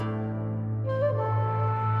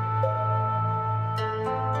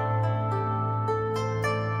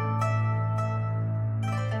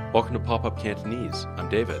Welcome to Pop-Up Cantonese. I'm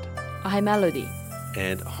David. 我係 Melody，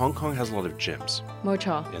 And Hong Kong has a lot of gyms. 冇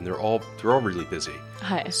錯， And they're all really busy.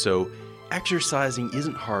 係 So exercising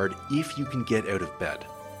isn't hard if you can get out of bed.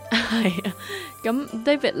 係啊。咁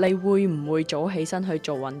David， 你會唔會早起身去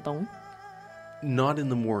做運動？ Not in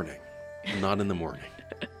the morning. Not in the morning.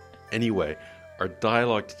 Anyway, our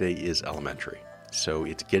dialogue today is elementary. So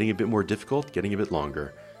it's getting a bit more difficult, getting a bit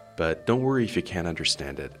longer. But don't worry if you can't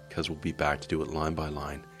understand it, because we'll be back to do it line by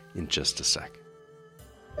line in just a sec.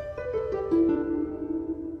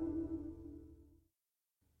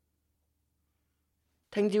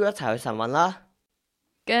 聽朝一齊去晨運啦！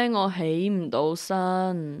驚我起唔到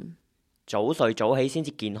身，早睡早起先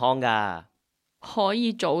至健康㗎。可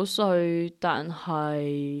以早睡，但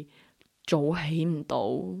係早起唔到。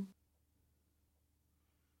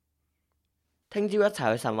聽朝一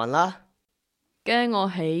齊去晨運啦！驚我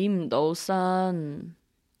起唔到身，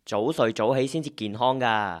早睡早起先至健康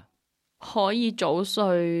㗎。可以早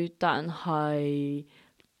睡，但係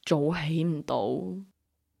早起唔到。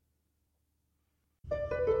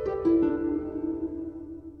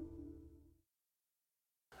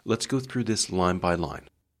Let's go through this line by line.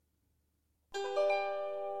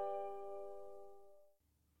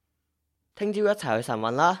 聽朝一齊去晨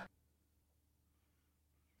運啦！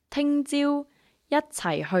聽朝一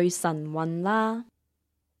齊去晨運啦！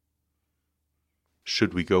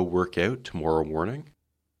 Should we go work out tomorrow morning?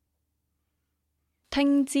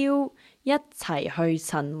 聽朝一齊去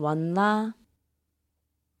晨運啦！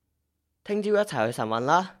聽朝一齊去晨運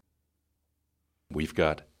啦！ We've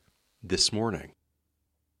got this morning,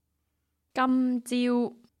 今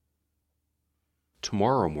朝、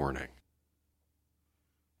 tomorrow morning,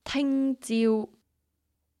 聽朝、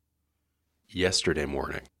 yesterday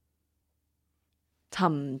morning,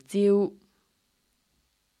 尋朝。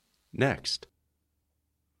 next,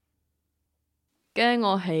 驚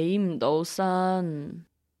我起唔到身，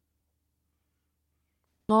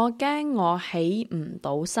我驚我起唔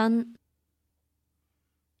到身。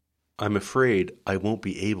 I'm afraid I won't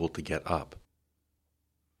be able to get up.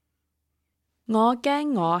 我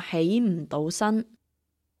驚我起唔到身，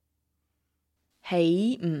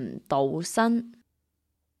起唔到身。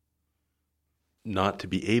 Not to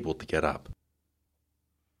be able to get up.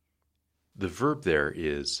 The verb there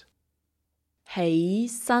is 起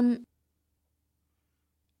身，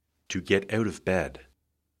 to get out of bed.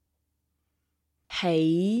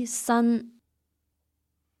 起身。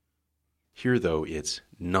 Here, though, it's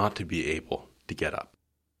not to be able to get up.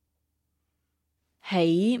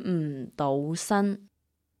 起唔到身，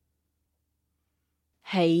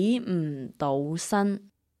起唔到身。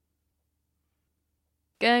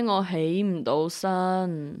驚我起唔到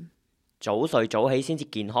身，早睡早起先至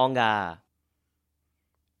健康㗎。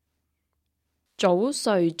早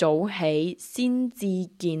睡早起先至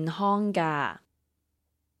健康㗎。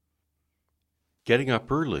 Getting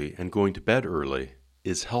up early and going to bed early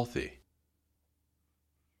is healthy.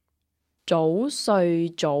 早睡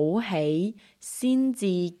早起先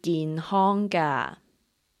至健康㗎。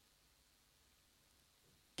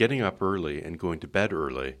 Getting up early and going to bed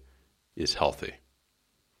early is healthy.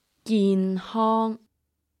 健康，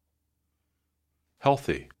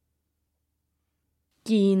 Healthy.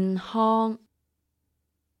 健康。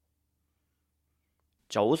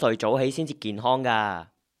早睡早起先至健康㗎。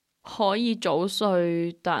可以早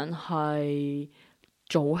睡，但係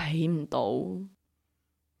早起唔到。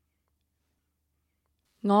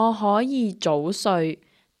我可以早睡，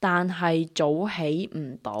但係早起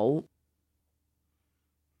唔到。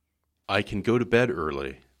 I can go to bed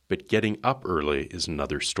early, but getting up early is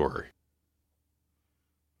another story.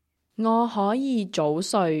 我可以早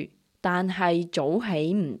睡，但係早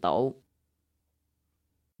起唔到。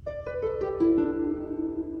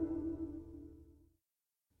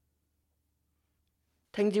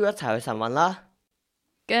聽朝一齊去晨運啦！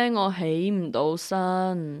驚我起唔到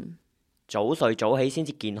身，早睡早起先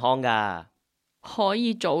至健康㗎。可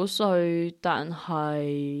以早睡，但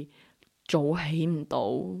係早起唔到。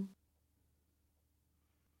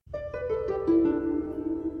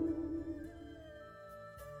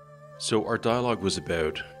So our dialogue was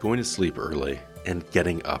about going to sleep early and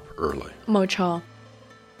getting up early. 冇錯，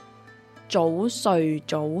早睡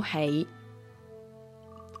早起。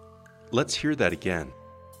 Let's hear that again.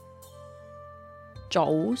 早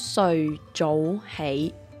睡早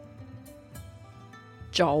起，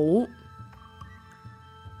早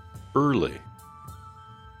Early.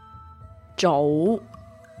 早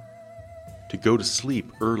To go to sleep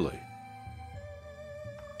early.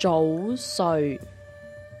 早睡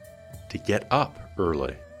To get up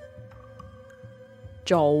early.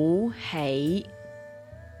 早起。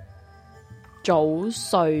早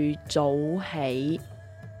睡早起，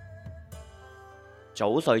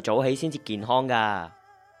早睡早起先至健康㗎。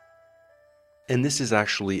And this is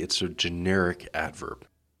actually, it's a generic adverb.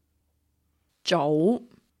 早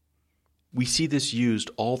We see this used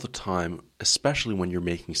all the time, especially when you're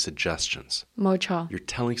making suggestions. 冇錯 You're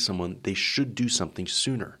telling someone they should do something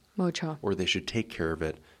sooner, 冇錯， or they should take care of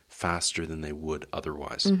it faster than they would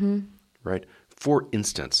otherwise. Right? For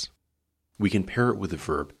instance, we can pair it with the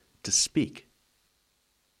verb to speak.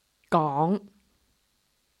 講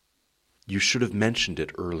You should have mentioned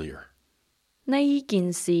it earlier. 呢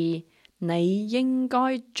件事你應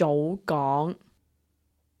該早講。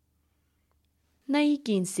呢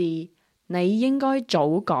件事你應該早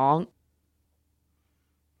講。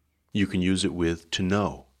 You can use it with to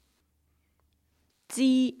know,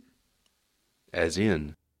 知 as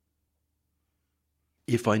in,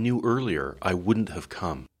 if I knew earlier, I wouldn't have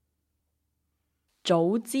come.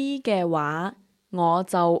 早知嘅話，我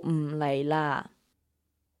就唔嚟啦。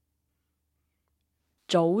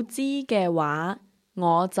早知嘅話，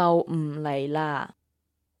我就唔嚟啦。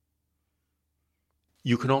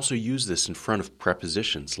 You can also use this in front of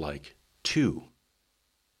prepositions like to,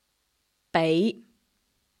 俾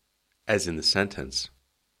as in the sentence,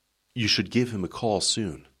 you should give him a call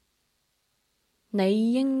soon.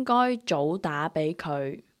 你應該早打俾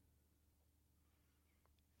佢。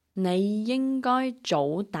你應該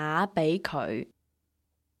早打俾佢。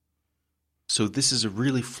 So this is a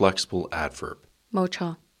really flexible adverb. 冇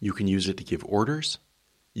錯， You can use it to give orders,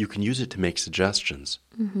 you can use it to make suggestions,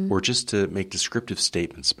 or just to make descriptive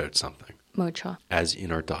statements about something, 冇錯。 as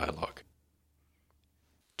in our dialogue.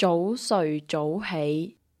 早睡早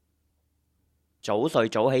起，早睡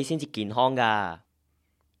早起先至健康㗎。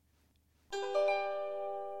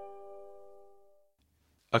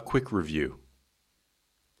A quick review.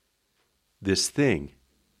 This thing,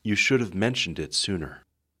 you should have mentioned it sooner.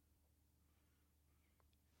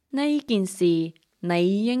 呢件事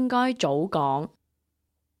你應該早講。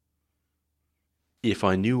 If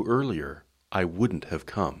I knew earlier, I wouldn't have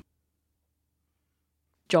come.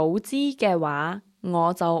 早知嘅話，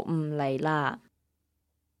我就唔嚟啦。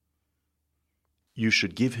 You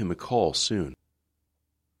should give him a call soon.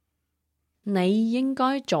 你應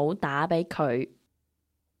該早打俾佢。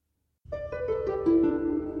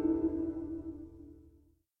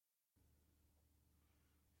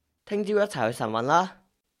聽朝一齊去晨運啦。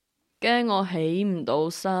驚我起唔到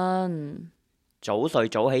身，早睡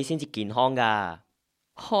早起先至健康㗎。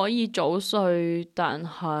可以早睡，但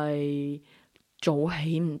係早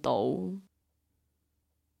起唔到。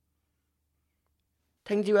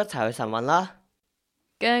聽朝一齊去晨運啦。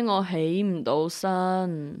驚我起唔到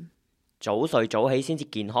身，早睡早起先至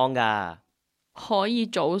健康㗎。可以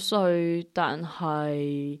早睡，但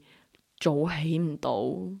係早起唔到。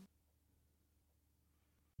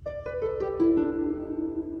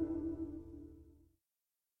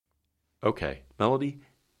Okay, Melody,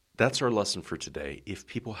 that's our lesson for today. If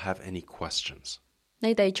people have any questions,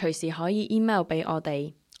 你哋隨時可以 email 俾我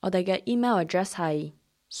哋，我哋嘅 email address 係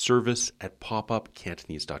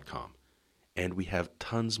service@popupcantonese.com. And we have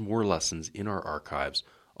tons more lessons in our archives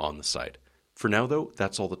on the site. For now, though,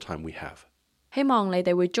 that's all the time we have. 希望你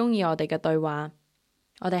哋會鍾意我哋嘅對話。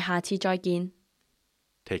我哋下次再見。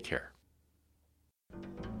 Take care.